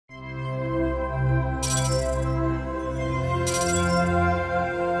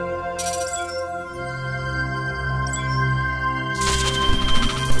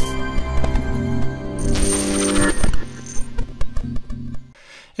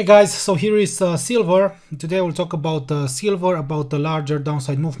Hey guys, so here is silver. Today we'll talk about silver, about the larger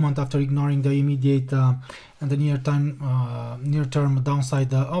downside movement after ignoring the immediate and the near-term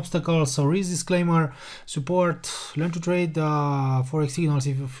downside obstacles. So risk disclaimer, support, learn to trade, forex signals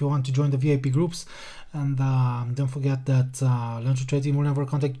if you want to join the VIP groups. And don't forget that learn to trade team will never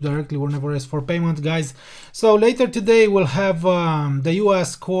contact you directly, will never ask for payment, guys. So later today we'll have the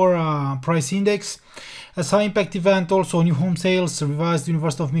US core price index. As high impact event, also new home sales, revised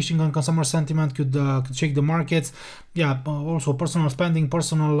University of Michigan consumer sentiment could shake the markets. Yeah, also personal spending,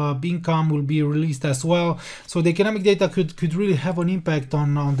 personal income will be released as well. So the economic data could really have an impact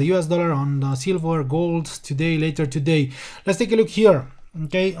on the US dollar, on silver, gold today, later today. Let's take a look here.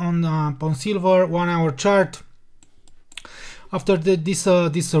 Okay, on silver 1 hour chart. After this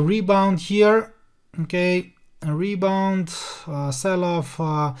rebound here, okay. A rebound, sell-off,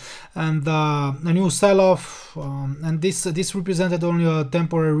 and a new sell-off, and this represented only a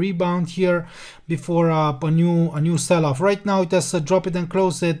temporary rebound here before a new sell-off. Right now it has dropped and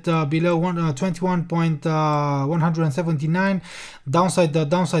closed it below 21.179,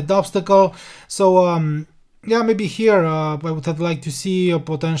 downside obstacle. So yeah, maybe here I would have liked to see a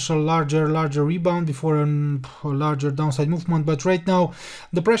potential larger rebound before a larger downside movement. But right now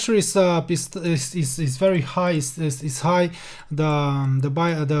the pressure is very high. Is high.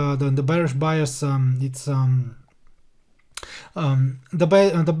 The bearish bias the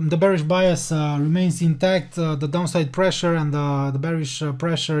bearish bias remains intact. The downside pressure and the bearish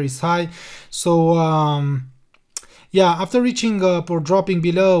pressure is high. So yeah, after reaching or dropping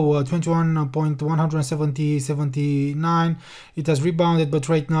below 21.179, it has rebounded, but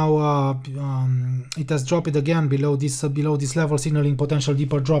right now it has dropped again below this level, signaling potential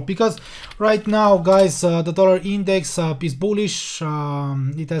deeper drop. Because right now, guys, the dollar index is bullish.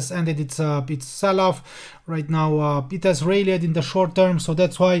 It has ended its sell-off. Right now, it has rallied in the short term, so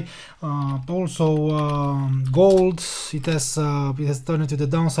that's why also gold it has turned to the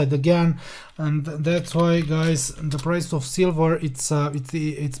downside again, and that's why, guys, the price of silver it's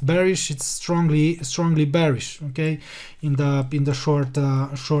bearish. It's strongly bearish. Okay, in the short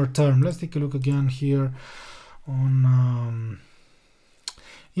term. Let's take a look again here on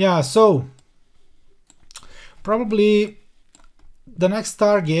yeah. So probably the next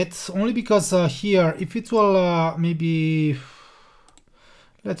target, only because here, if it will maybe,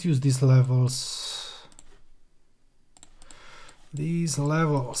 let's use these levels.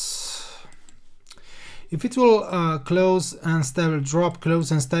 If it will close and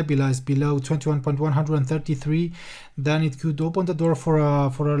close and stabilize below 21.133, then it could open the door for a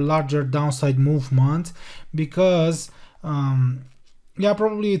larger downside movement, because yeah,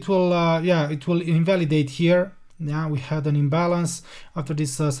 probably it will it will invalidate here. Yeah, we had an imbalance after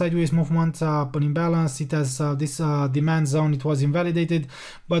this sideways movement, an imbalance. It has this demand zone, it was invalidated,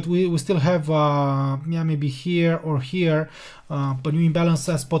 but we still have yeah, maybe here or here a new imbalance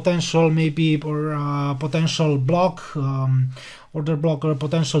as potential, maybe, or potential block, order block, or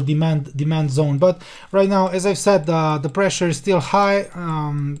potential demand zone. But right now, as I've said, the pressure is still high.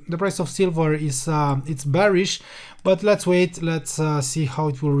 The price of silver is it's bearish, but let's wait. Let's see how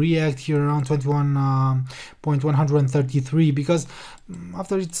it will react here around 21.133, because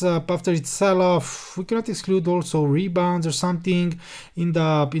after its sell-off, we cannot exclude also rebounds or something in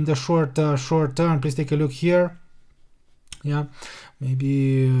the short term. Please take a look here. Yeah,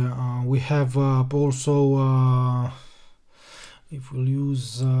 maybe we have also if we'll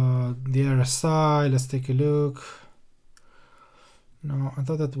use the RSI. Let's take a look. No, I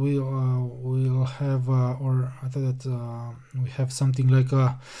thought that we'll have or I thought that we have something like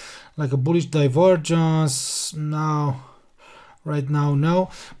a bullish divergence now. Right now, no.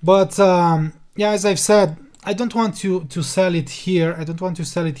 But yeah, as I've said, I don't want to sell it here. I don't want to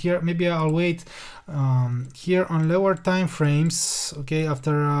sell it here. Maybe I'll wait here on lower time frames. Okay,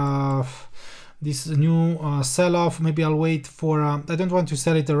 after this new sell-off, maybe I'll wait for I don't want to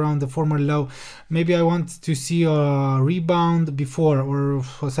sell it around the former low. Maybe I want to see a rebound before, or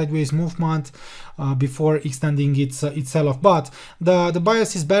a sideways movement before extending its sell-off. But the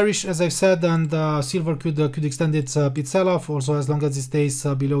bias is bearish, as I've said, and silver could extend its sell-off also, as long as it stays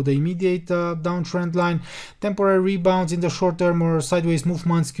below the immediate downtrend line. Temporary rebounds in the short term or sideways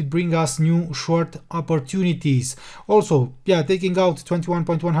movements could bring us new short opportunities. Also, yeah, taking out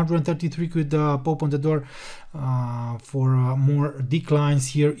 21.133 open the door for more declines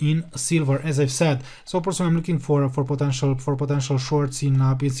here in silver, as I've said. So personally, I'm looking for potential shorts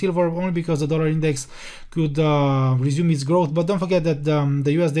in silver, only because the dollar index could resume its growth. But don't forget that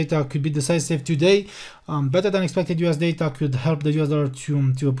the US data could be decisive today. Better than expected US data could help the US dollar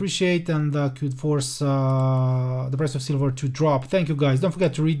to appreciate, and could force the price of silver to drop. Thank you guys. Don't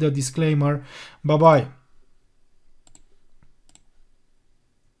forget to read the disclaimer. Bye bye.